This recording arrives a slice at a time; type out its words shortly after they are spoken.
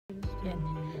Yan.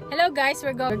 Hello guys,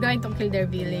 we're going to Kildare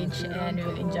Village and we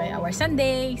will enjoy our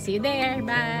Sunday. See you there.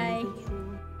 Bye!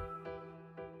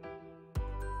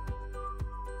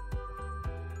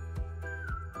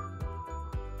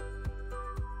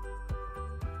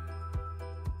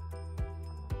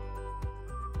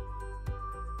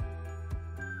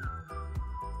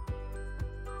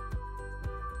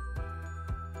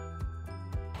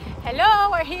 Hello!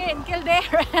 We're here in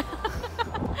Kildare.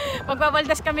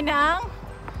 Magbabaldas kami ng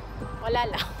wala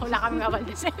kaming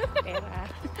mabaldasin. Pera.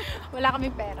 Wala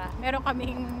kaming pera. Meron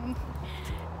kaming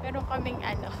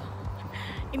ano,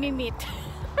 imi-meet.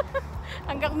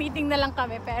 Hanggang meeting na lang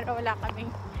kami pero wala kaming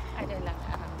ano lang,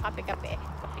 kape-kape.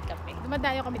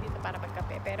 Dumadayo kami dito para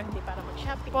magkape pero hindi para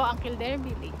mag-shopping. Po ang Kildare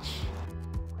Village.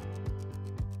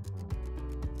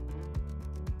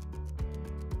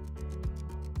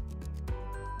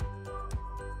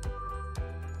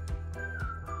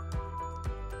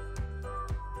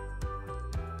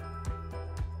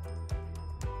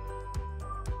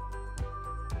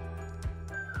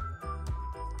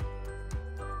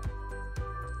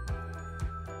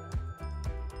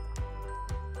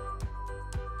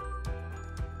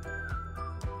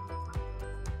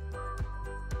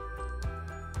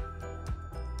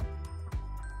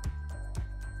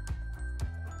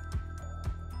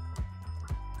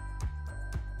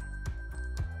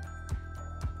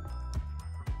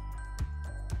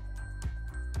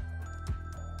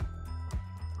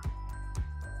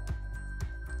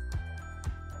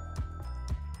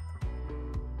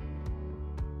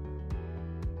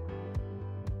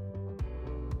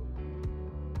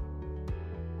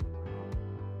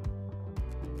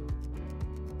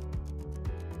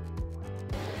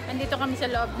 Nandito kami sa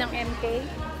loob ng MK.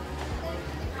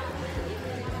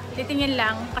 Titingin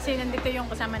lang kasi nandito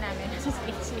yung kasama namin sa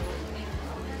stage.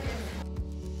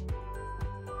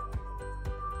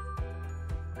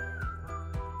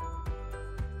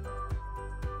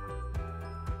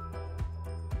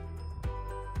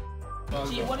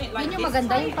 Yun yung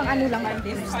maganda, yung pang ano lang.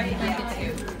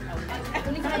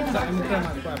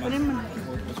 Kunin mo na.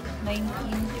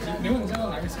 19.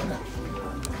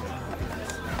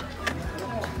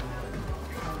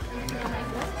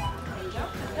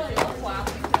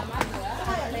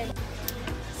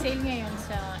 Sale ngayon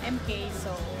sa MK, so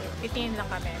titingin lang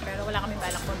kami pero wala kami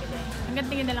balak bumili. Hanggang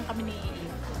tingin na lang kami ni Eve.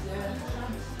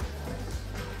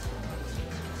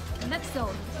 And that's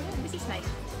all. This is nice.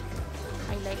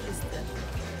 I like this too.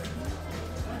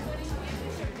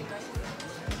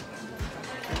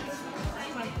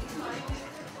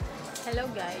 Hello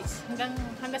guys. Hanggang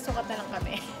sukat na lang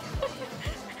kami.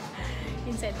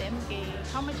 Inside the MK.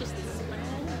 How much is this one?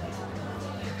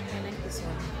 I like this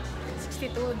one.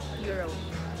 62 euro.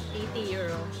 80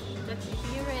 euro. That's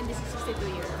 80 euro and this is 62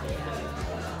 euro.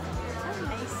 Yeah. Oh,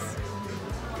 nice.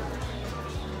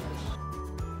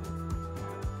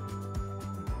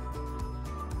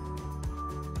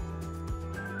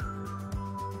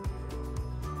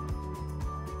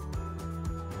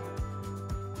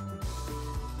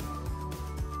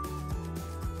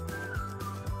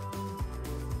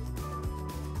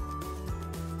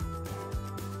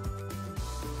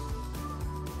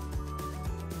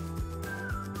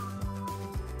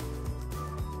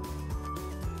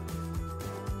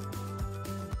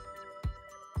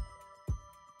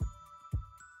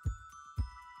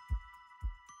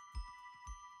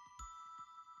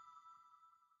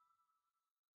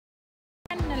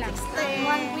 Na lang.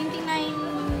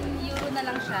 129 euro na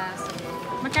lang siya. So,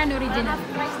 Magkano original? half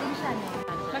price din siya. No?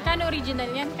 Magkano original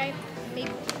yan? Kahit May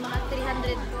mga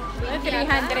 300.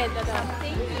 300 ito.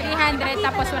 300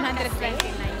 tapos 129.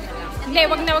 Hindi,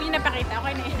 wag niyo napakita.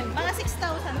 Okay na yan. Mga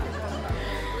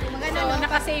 6,000. Maganda So, no?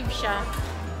 naka-save siya.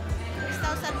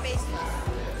 6,000 pesos.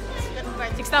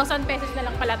 6,000 pesos na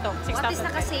lang pala to. 6,000 At least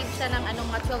naka-save siya ng anong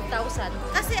mga 12,000.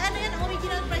 Kasi ano yan,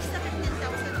 original price na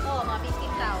 15,000. Oo, mga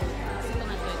 15,000.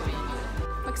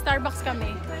 Mag-Starbucks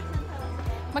kami.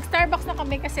 Mag-Starbucks na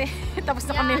kami kasi tapos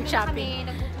na kami shopping.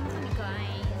 Nagpupunta kami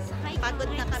guys. Hi Pagod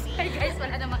na kami. Hi guys,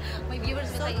 wala naman. May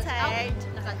viewers So tayo. tired.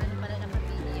 Nakagano pala ng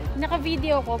video.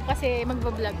 Naka-video ko kasi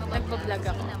magbablog. Nagbablog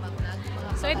ako.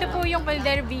 So ito po yung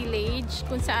Kildare Village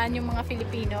kung saan yung mga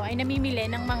Filipino ay namimili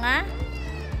ng mga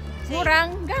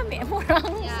murang gamit. Murang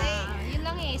Yeah, yun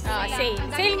lang eh. sale.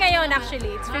 Sale ngayon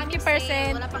actually. It's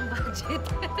 50%. Wala pang budget.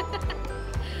 Kung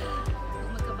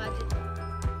magka-budget.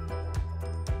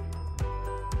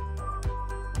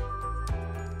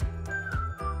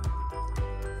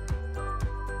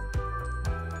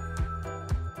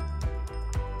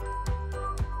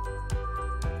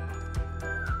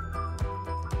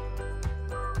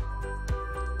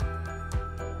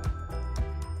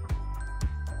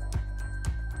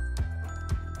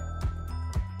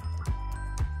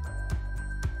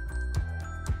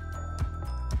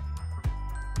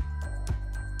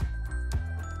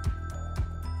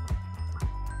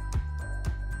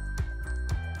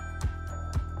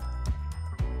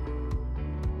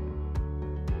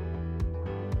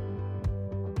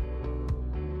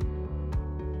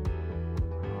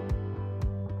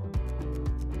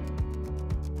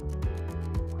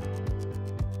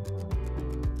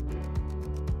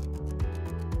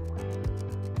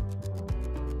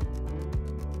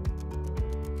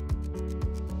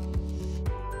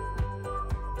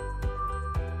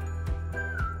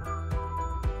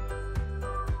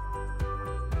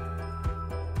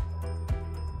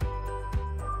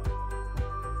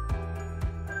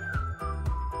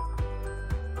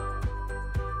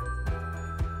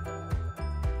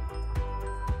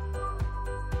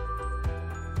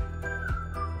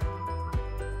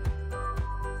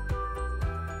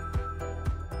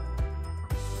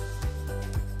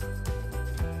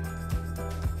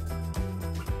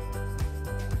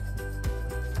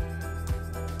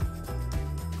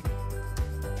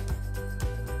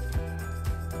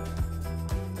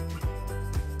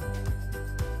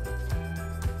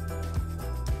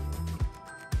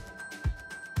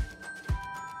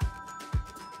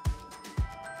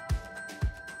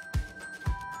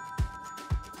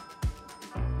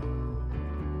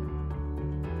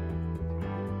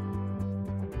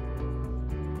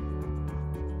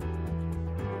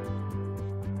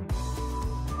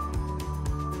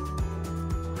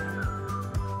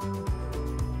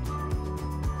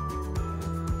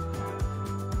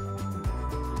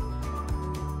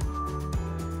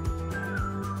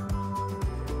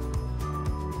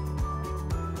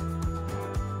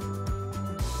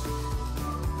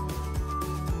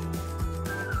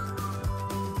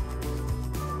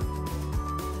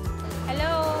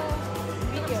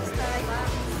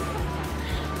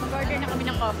 Order na kami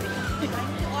ng coffee.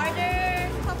 Order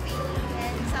coffee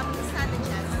and some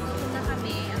sandwiches. Ito na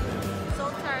kami. So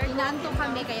tired. Inaantong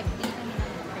kami kaya pili kami ng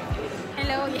kape.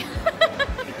 Hello, yeah.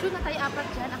 Picture na tayo apat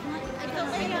dyan. Ako nga. Ito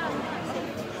kaya.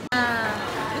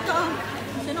 Ito,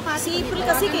 si April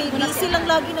kasi kay busy lang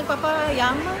lagi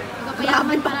nagpapayaman.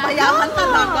 Papayaman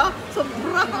talaga.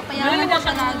 Sobra. Papayaman na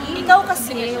siya lagi. Ikaw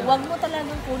kasi, wag mo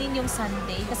talagang kunin yung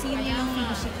Sunday kasi yun yung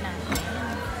finishing natin.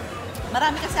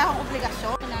 Marami kasi akong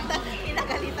obligasyon.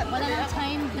 Inagalitan mo Wala na. nang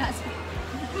time.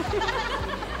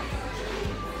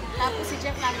 Tapos si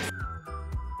Jeff lagi.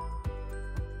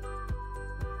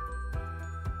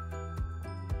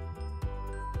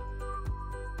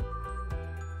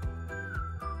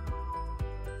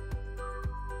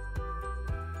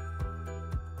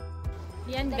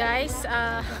 Yan guys,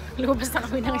 lumabas na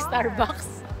kami ng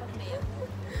Starbucks.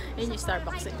 Yun yung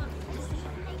Starbucks eh.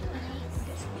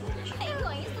 Hey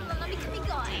guys, tumamami kami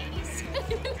guys.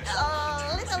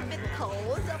 A little bit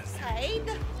cold outside.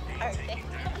 Arte.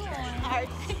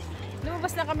 Arte.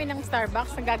 Lumabas na kami ng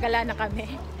Starbucks, nagagala na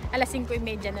kami. Alas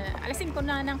 5:30 na. Alas 5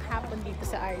 na ng hapon dito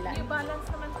sa Ireland.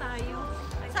 Balance naman tayo.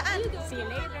 Saan? See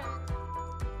you later.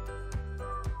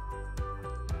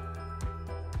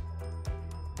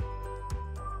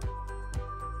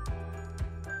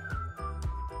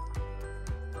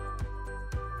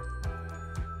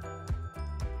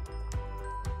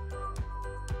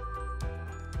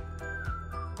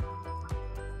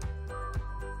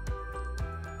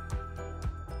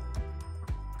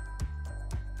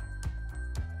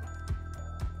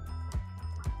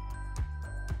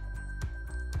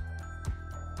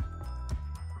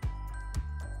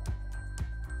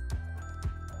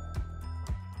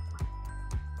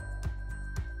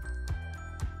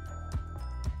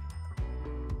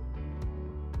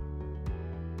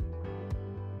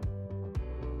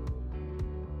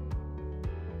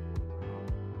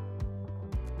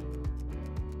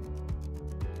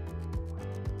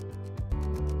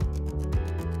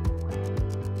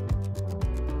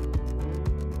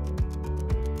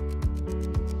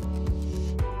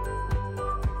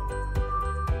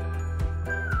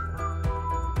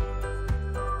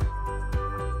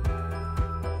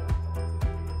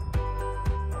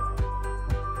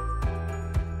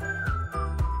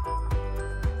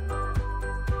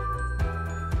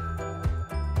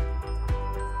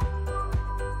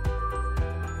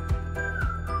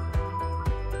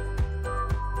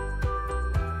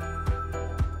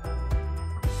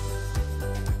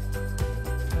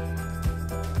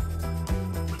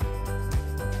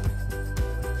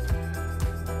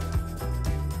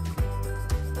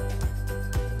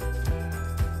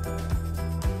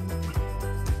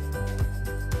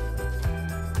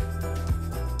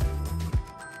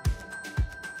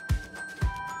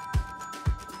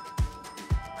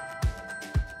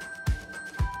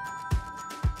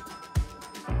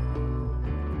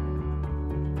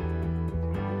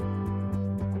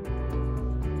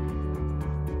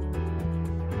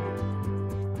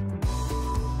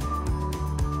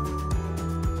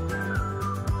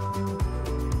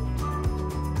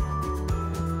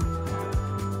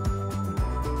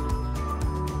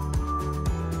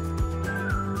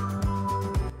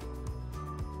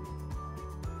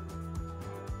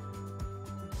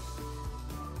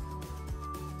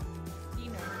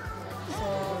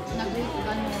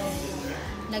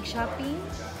 Nag-shopping,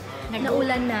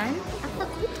 naulanan, at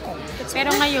nagutom.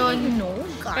 Pero ngayon,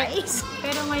 Guys.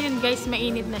 pero ngayon guys,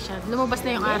 mainit na siya. Lumabas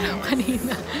na yung araw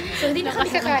kanina. So hindi na kami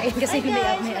kakain kasi hindi may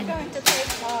ano. going to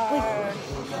take our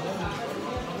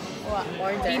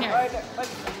Dinner.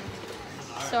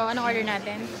 So, anong order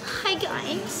natin? Hi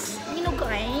guys! You know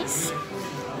guys?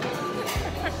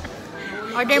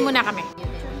 Order muna kami.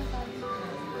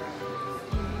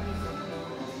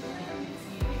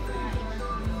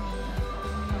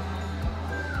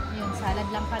 Yun, salad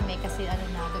lang kami kasi ano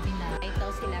na, gabi na. Ito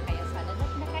sila kaya salad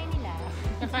at nakain nila.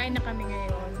 Kakain na kami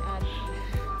ngayon at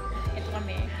ito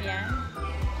kami. Ayan.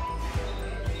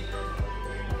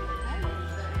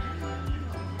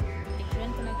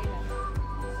 Tikran ko na nila.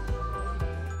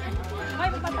 Okay,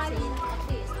 papapali.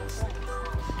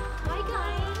 Hi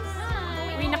guys!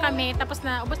 Uwi na kami. Tapos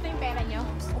na, ubos na yung pera nyo.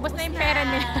 Ubos na yung pera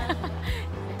nila.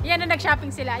 Yan na,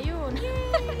 nag-shopping sila. Ayun.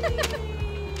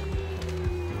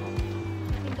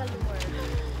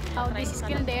 Oh, this is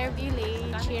Kildare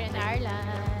Village here in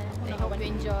Ireland. I hope you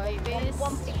enjoy this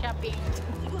shopping.